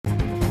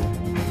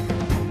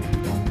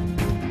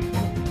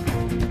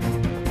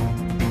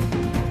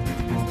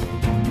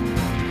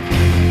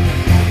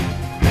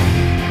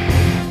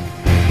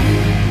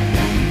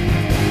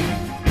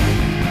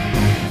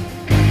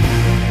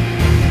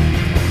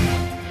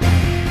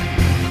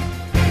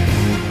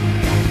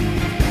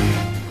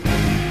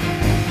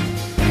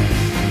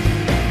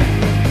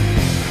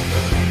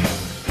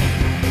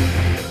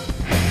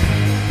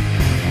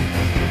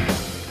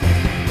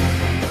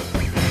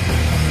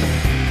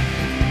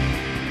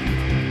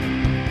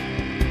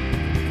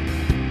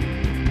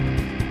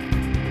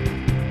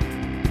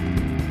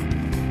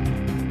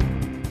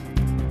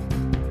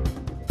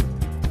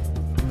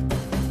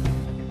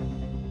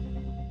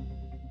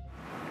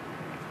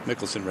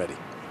Mickelson ready.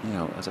 You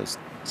know, as I was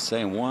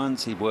saying,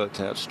 once he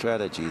worked out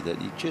strategy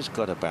that you just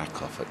got to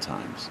back off at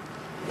times.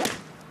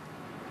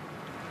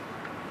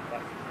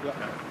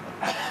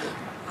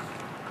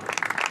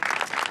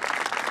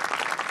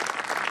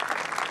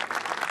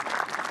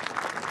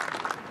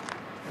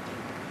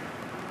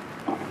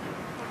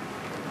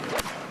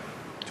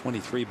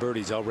 .23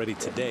 birdies already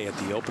today at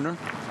the opener.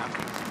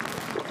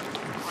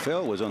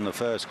 Phil was on the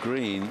first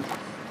green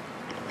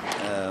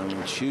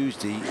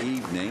Tuesday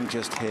evening,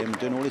 just him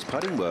doing all his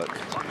putting work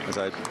as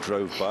I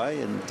drove by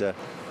and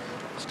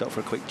stopped for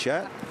a quick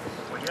chat.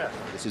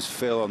 This is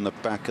Phil on the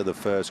back of the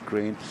first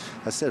green.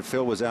 As I said,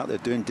 Phil was out there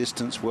doing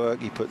distance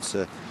work. He puts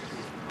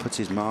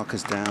his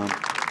markers down,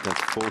 does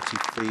 40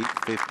 feet,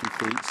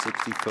 50 feet,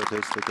 60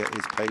 footers to get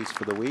his pace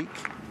for the week.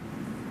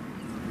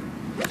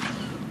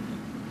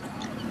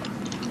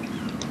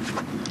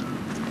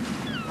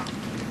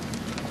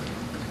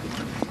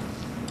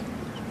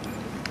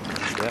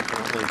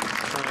 Definitely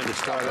trying to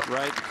start it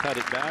right, cut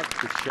it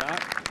back, good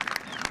shot.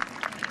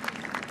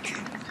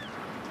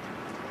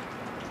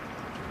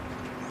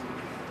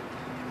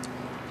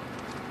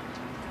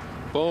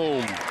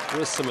 Boom,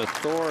 with some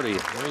authority.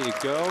 There you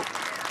go.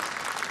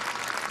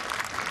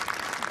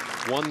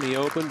 Won the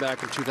Open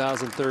back in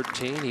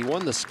 2013. He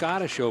won the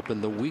Scottish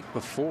Open the week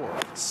before.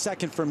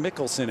 Second for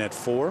Mickelson at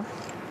 4.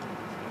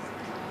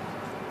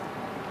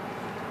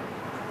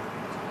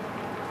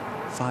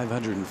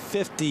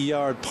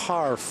 550-yard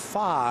par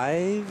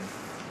 5.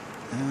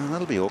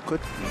 That'll be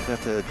awkward. You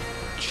have to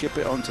chip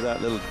it onto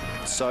that little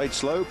side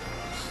slope.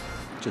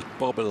 Just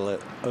bobble it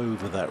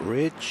over that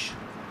ridge.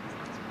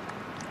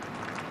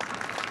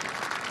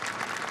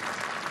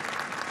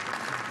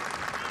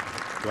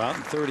 Go out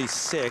in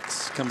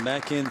 36, come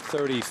back in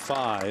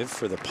 35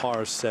 for the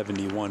par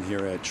 71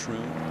 here at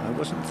Troon. I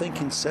wasn't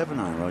thinking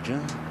 7-iron,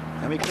 Roger.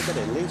 I mean, could get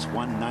at least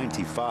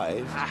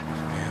 195.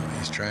 Yeah,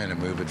 he's trying to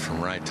move it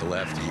from right to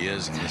left. He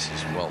is, and this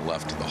is well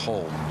left to the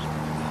hole.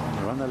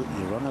 You're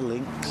on the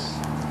links.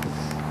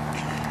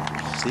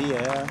 See,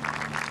 yeah,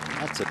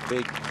 that's a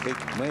big.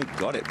 We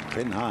got it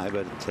pin high,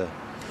 but.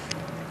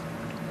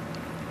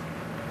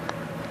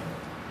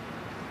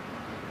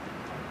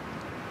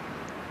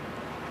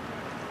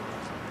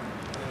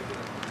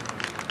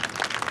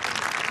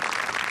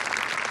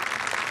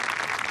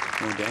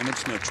 No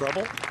damage, no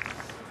trouble.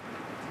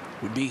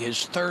 Would be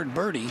his third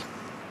birdie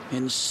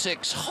in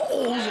 6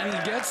 holes, and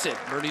he gets it.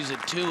 Birdies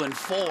at 2 and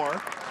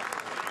 4.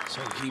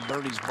 So he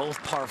birdies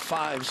both par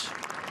 5s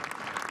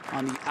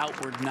on the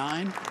outward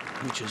 9,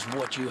 which is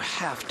what you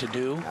have to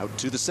do. Out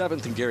to the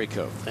 7th and Gary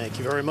Cove. Thank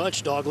you very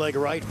much. Dogleg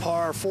right,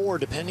 par 4.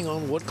 Depending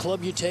on what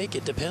club you take,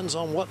 it depends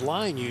on what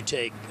line you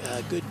take.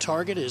 A good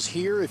target is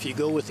here if you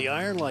go with the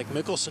iron like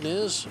Mickelson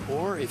is,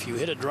 or if you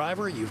hit a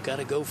driver, you've got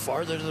to go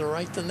farther to the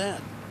right than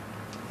that.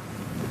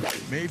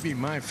 Maybe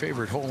my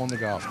favorite hole on the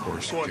golf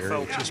course,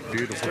 Gary. Just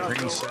beautiful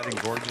green setting,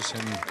 gorgeous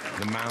in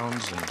the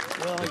mounds and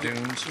the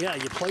dunes. Yeah,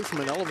 you play from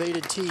an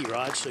elevated tee,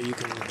 Rod, so you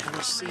can kind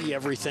of see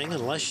everything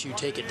unless you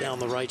take it down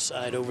the right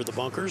side over the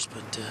bunkers.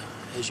 But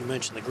as you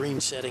mentioned, the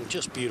green setting,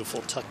 just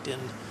beautiful, tucked in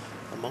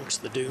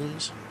amongst the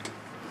dunes.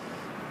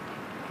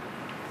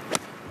 The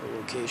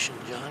location,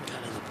 John,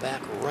 kind of in the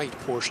back right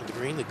portion of the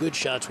green. The good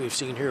shots we've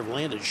seen here have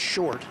landed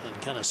short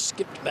and kind of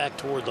skipped back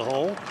toward the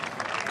hole.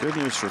 Good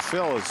news for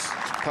Phil is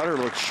putter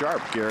looks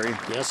sharp, Gary.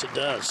 Yes, it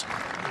does.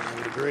 I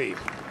would agree.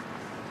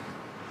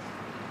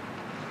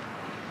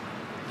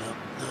 No,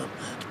 that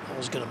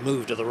ball's going to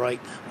move to the right.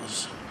 That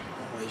was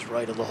always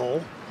right of the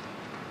hole.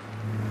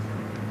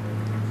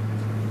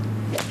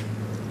 Yeah,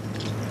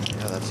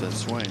 that's a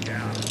swing.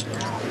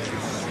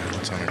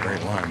 It's on a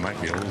great line. Might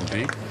be a little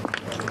deep.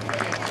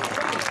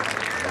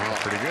 Oh,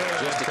 pretty good.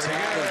 Just a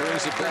tap and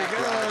brings it back.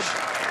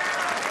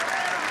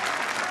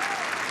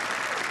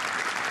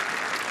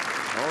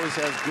 Always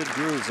has good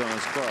grooves on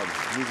his club.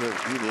 He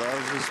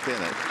loves to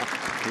spin it.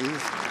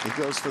 He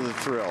goes for the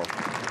thrill.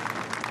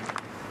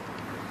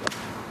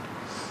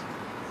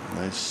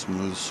 Nice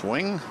smooth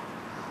swing.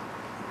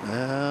 He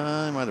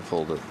might have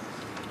pulled it.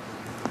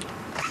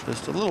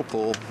 Just a little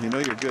pull. You know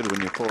you're good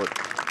when you pull it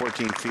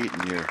 14 feet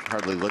and you're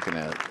hardly looking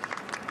at it.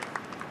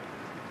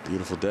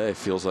 Beautiful day.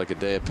 Feels like a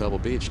day at Pebble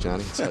Beach,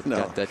 Johnny. It's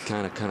got that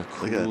kind of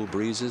cool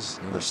breezes.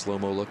 Another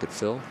slow-mo look at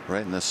Phil.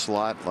 Right in the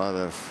slot. A lot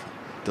of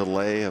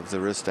delay of the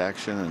wrist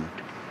action, and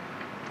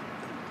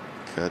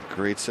got a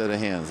great set of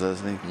hands,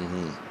 doesn't he?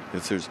 Mm-hmm.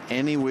 If there's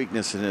any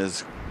weakness in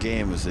his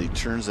game, is that he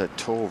turns that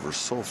toe over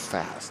so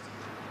fast.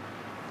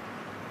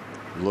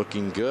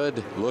 Looking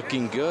good,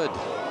 looking good.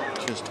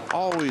 Just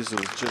always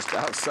was just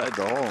outside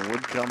the hole and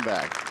would come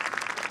back.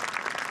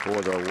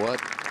 Boy, though, what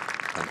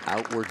an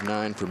outward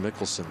 9 for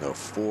Mickelson, though.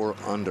 4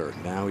 under.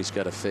 Now he's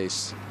got to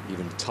face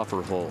even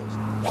tougher holes.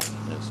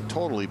 It's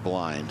totally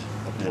blind.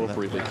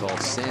 Appropriately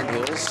called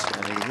sandhills.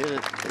 And he hit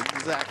it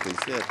exactly.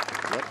 See it?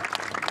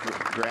 What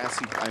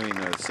grassy,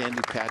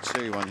 sandy patch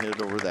there. You want to hit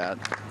it over that.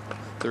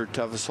 Third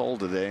toughest hole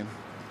today.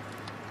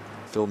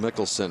 Phil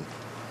Mickelson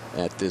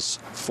at this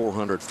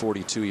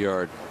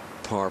 442-yard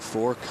par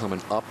 4,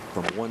 coming up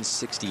from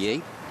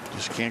 168.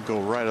 Just can't go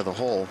right of the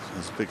hole.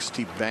 There's a big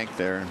steep bank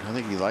there, and I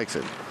think he likes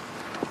it.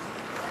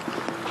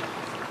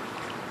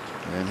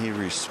 And he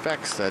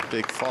respects that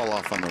big fall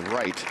off on the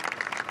right.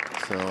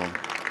 So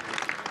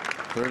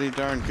pretty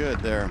darn good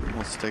there.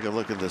 Let's take a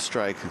look at the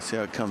strike and see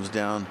how it comes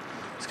down.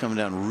 It's coming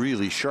down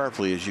really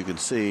sharply, as you can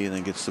see, and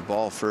then gets the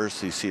ball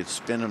first. You see it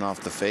spinning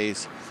off the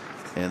face,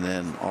 and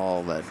then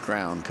all that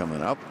ground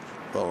coming up.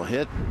 Little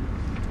hit.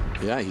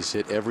 Yeah, he's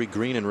hit every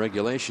green in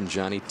regulation,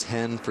 Johnny.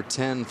 10 for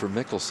 10 for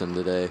Mickelson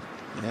today.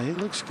 Yeah, he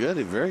looks good.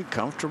 He's very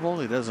comfortable.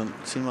 He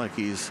doesn't seem like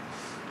he's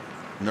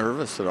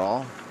nervous at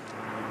all.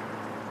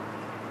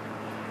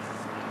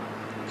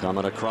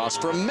 Coming across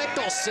for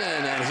Mickelson,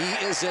 and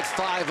he is at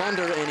 5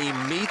 under, and he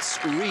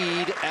meets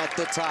Reed at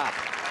the top.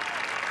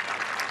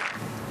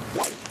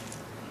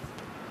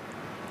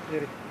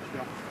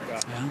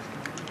 Yeah.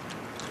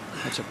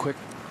 That's a quick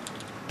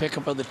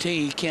pickup of the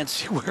tee. He can't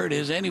see where it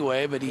is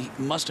anyway, but he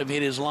must have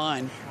hit his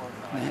line.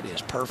 That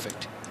is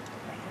perfect.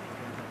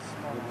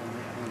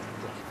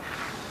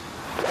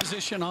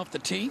 Position off the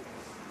tee.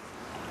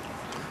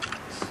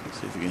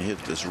 See if you can hit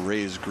this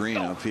raised green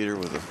up here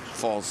with the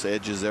false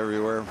edges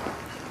everywhere.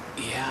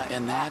 Yeah,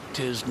 and that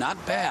is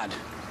not bad.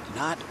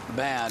 Not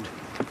bad.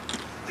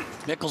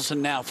 Mickelson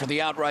now for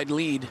the outright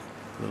lead.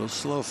 A little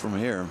slow from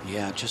here.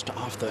 Yeah, just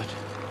off the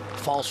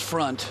false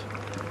front.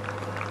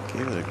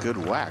 Gave it a good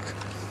whack.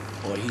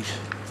 Boy,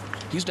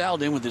 he's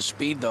dialed in with his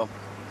speed, though,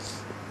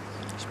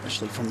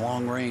 especially from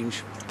long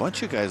range. A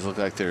bunch of guys look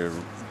like they're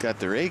got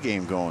their A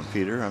game going,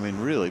 Peter. I mean,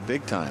 really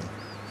big time.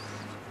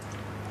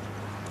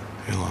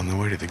 Well, on the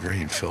way to the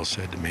green, Phil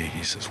said to me,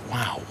 he says,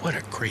 wow, what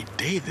a great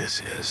day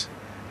this is.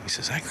 He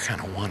says, I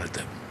kind of wanted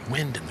the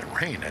wind and the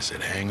rain. I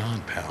said, hang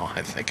on, pal.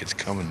 I think it's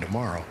coming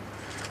tomorrow.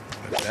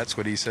 But that's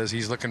what he says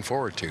he's looking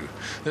forward to.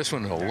 This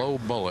one, a low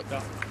bullet,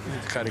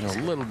 cutting a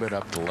little bit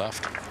up the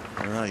left.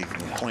 I don't know, you can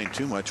complain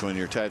too much when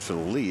you're tied for the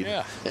lead.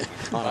 Yeah, it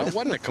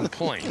wasn't a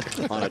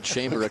complaint. On a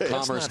Chamber of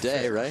Commerce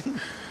day, right?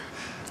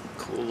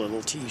 Cool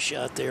little tee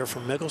shot there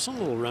from Mickelson, a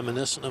little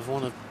reminiscent of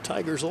one of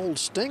Tiger's old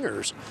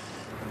stingers.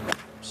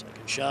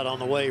 Second shot on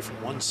the way from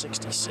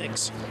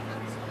 166.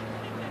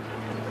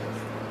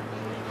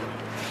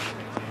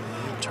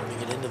 And turning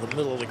it into the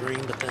middle of the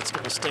green, but that's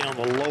going to stay on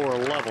the lower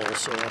level,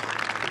 so a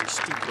pretty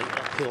steeply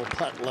uphill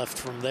putt left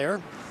from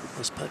there.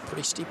 This putt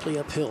pretty steeply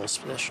uphill,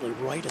 especially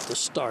right at the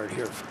start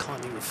here,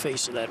 climbing the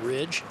face of that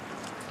ridge.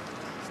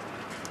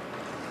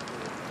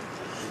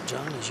 And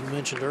John, as you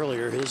mentioned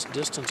earlier, his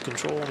distance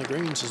control on the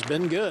greens has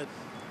been good.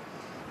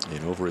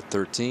 And over at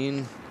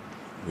 13,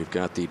 we've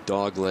got the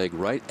dog leg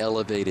right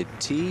elevated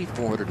tee,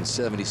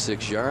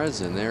 476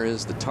 yards, and there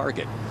is the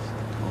target.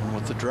 Going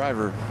with the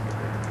driver.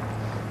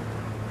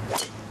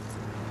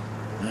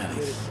 Man,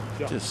 he's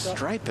just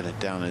striping it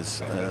down his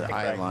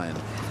eye line.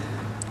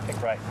 Kick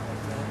right.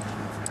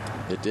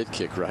 It did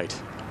kick right.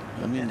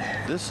 I mean,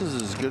 this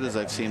is as good as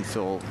I've seen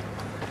Phil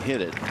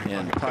hit it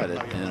and putt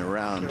it in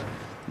around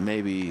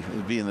maybe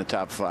be in the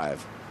top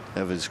 5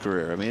 of his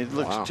career. I mean, it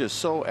looks just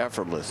so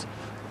effortless.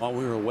 While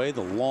we were away,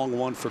 the long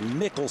one for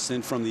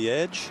Mickelson from the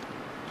edge.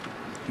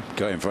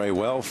 Going very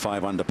well,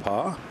 5 under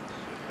par.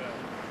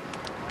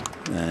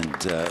 And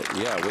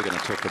yeah, we're going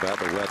to talk about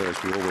the weather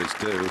as we always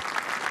do.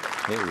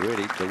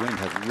 The wind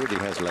really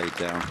has laid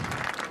down.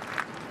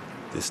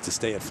 This to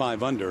stay at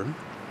 5 under.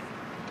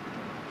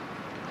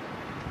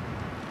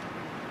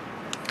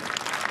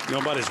 You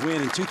know about his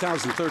win in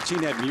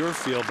 2013 at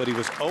Muirfield, but he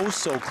was oh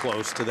so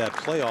close to that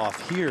playoff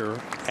here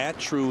at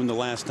Troon the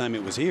last time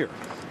it was here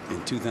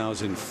in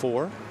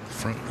 2004.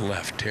 Front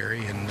left,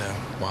 Terry, and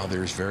while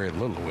there's very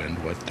little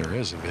wind, what there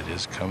is of it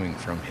is coming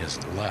from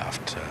his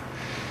left.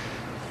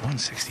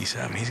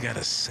 167, he's got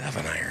a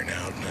 7-iron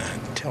out, and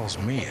that tells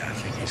me I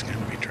think he's going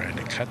to be trying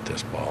to cut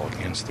this ball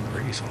against the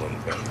breeze a little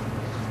bit.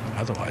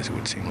 Otherwise, it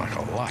would seem like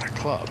a lot of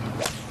club.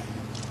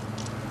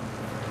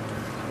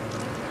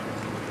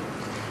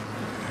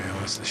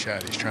 That's the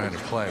shot he's trying to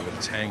play, but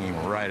it's hanging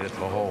right at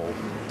the hole.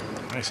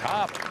 Nice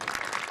hop.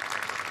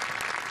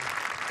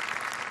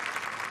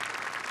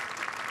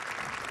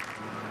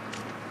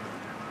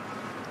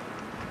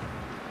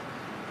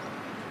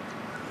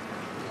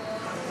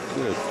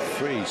 Good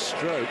free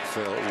stroke,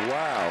 Phil.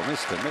 Wow,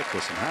 Mr.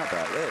 Mickelson, how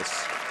about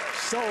this?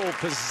 Sole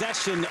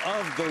possession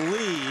of the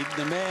lead,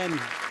 the man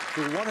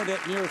who won it at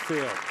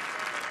Muirfield.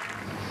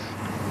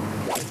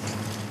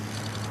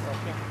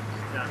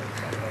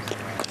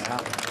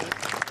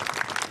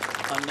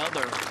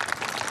 Another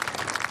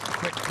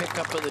quick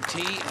pickup of the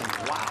tee,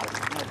 and wow,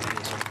 that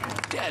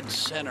is dead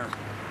center.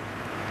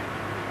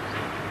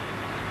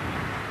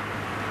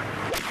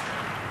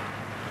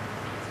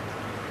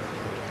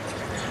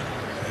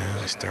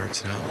 He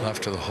starts out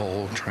left of the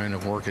hole, trying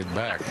to work it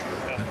back,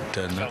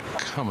 but not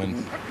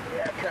coming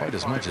quite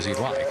as much as he'd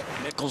like.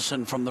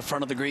 Mickelson from the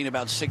front of the green,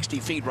 about 60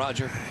 feet,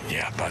 Roger.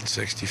 Yeah, about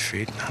 60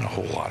 feet. Not a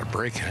whole lot of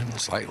break in it.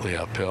 Slightly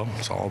uphill.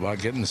 It's all about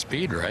getting the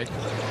speed right,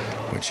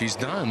 which he's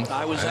done.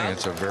 I think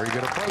it's a very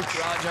good approach.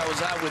 Roger, I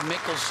was out with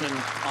Mickelson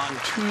on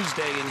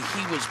Tuesday, and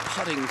he was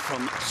putting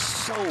from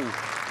so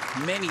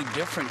many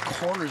different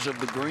corners of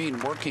the green,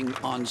 working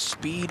on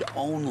speed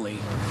only.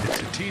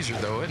 It's a teaser,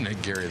 though, isn't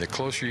it, Gary? The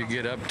closer you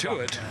get up to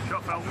it,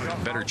 the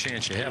better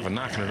chance you have of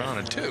knocking it on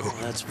it, too.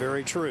 That's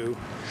very true.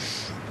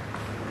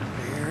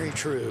 Very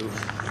true.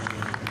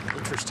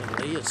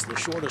 Interestingly, it's the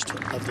shortest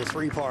of the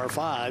 3 par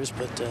 5s,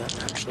 but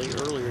actually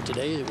earlier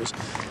today it was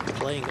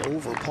playing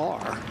over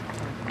par.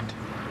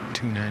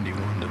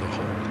 291 to the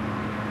hole.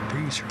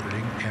 Breeze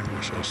hurting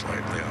ever so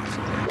slightly off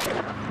the left.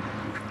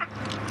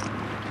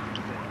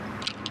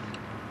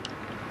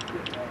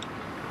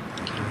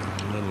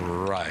 A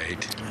little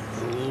right.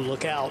 Ooh,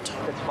 look out.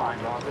 It's fine,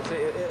 Rob.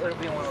 It'll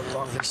be one of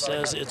those. It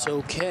says it's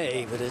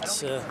okay, but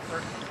it's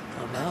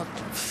about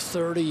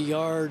 30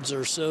 yards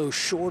or so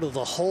short of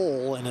the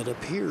hole, and it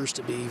appears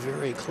to be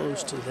very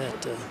close to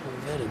that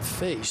vetted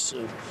face.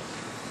 So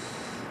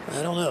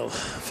I don't know,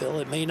 Phil.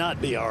 It may not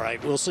be all right.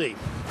 We'll see.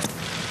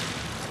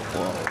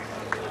 Whoa.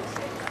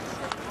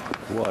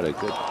 What a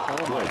good.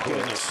 Oh my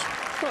goodness.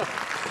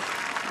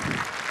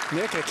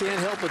 Nick, I can't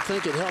help but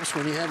think it helps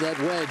when you have that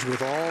wedge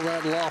with all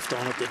that loft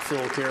on it that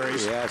Phil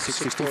carries. Yeah,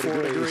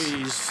 64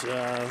 degrees. You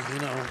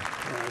know,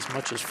 as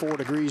much as 4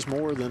 degrees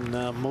more than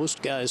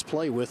most guys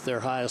play with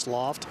their highest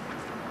loft.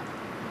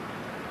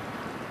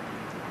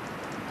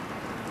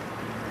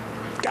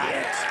 Got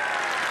it.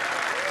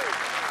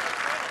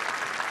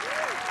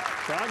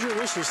 Roger,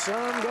 this is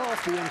some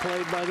golf being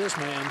played by this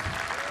man.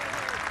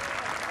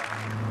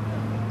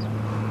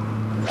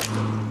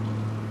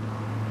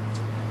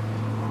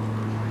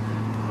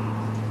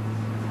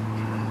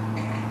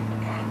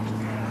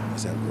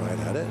 Is that right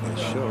at it? It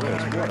sure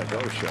is. What a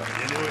go shot.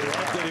 You knew he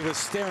loved it. He was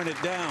staring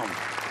it down.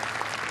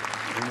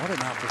 And what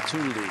an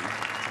opportunity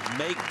to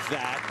make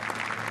that,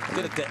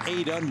 get it to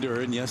 8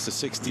 under, and yes, the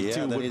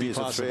 62 would be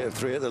possible.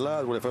 Three at the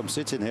last. Well, if I'm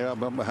sitting here,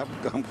 I'm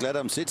glad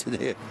I'm sitting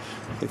here.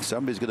 If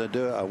somebody's going to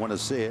do it, I want to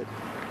see it.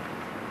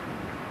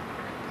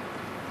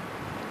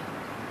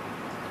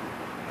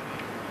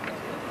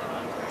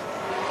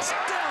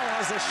 Still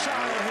has a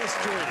shot at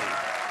history.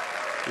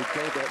 He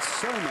gave that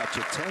so much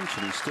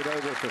attention. He stood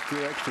over it for a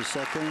few extra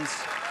seconds.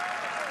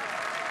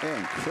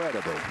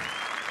 Incredible.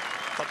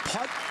 A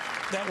putt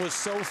that was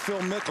so Phil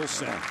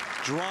Mickelson.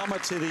 Drama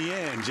to the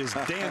end, just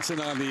dancing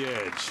on the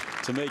edge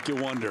to make you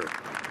wonder.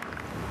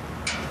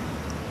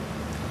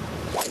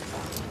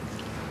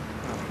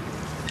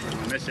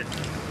 Miss it.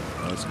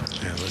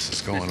 Yeah, this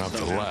is going up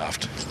the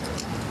left.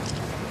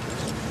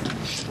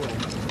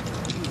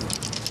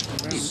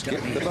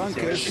 Skip the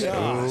bunkers.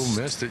 Oh,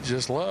 missed it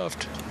just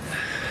left.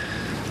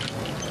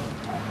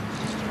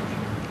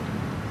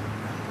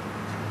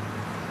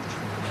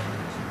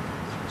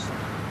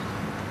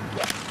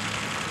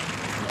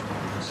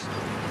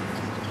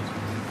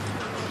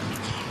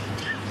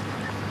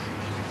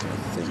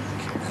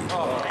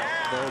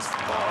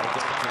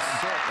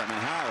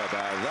 How about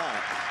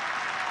that?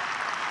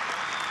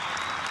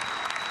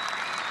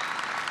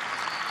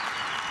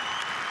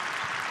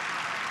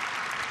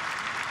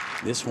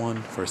 This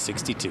one for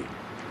 62.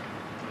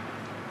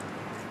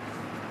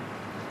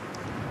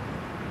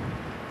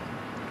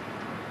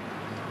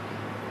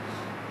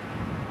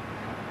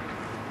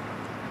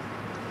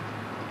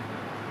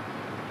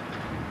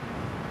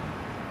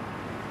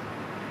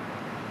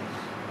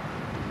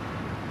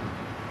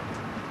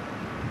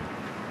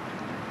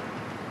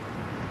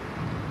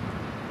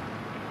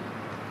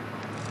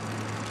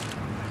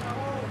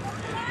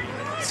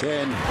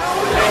 In.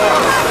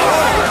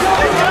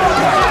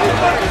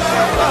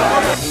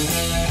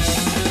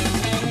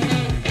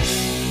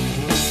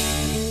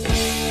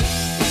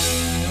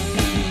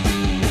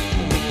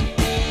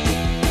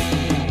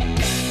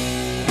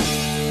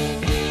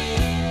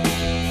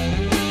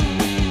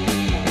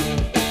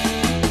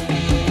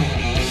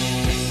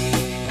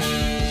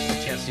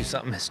 Chance to do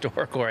something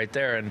historical right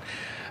there, and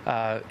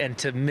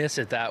to miss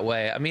it that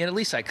way. I mean, at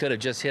least I could have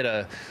just hit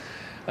a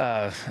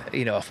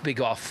you know, a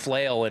big off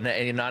flail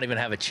and not even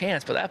have a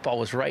chance, but that ball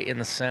was right in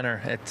the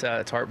center.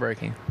 It's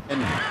heartbreaking.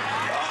 And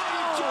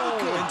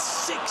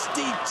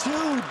 62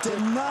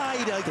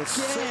 denied again. The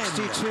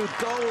 62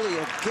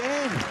 goalie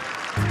again.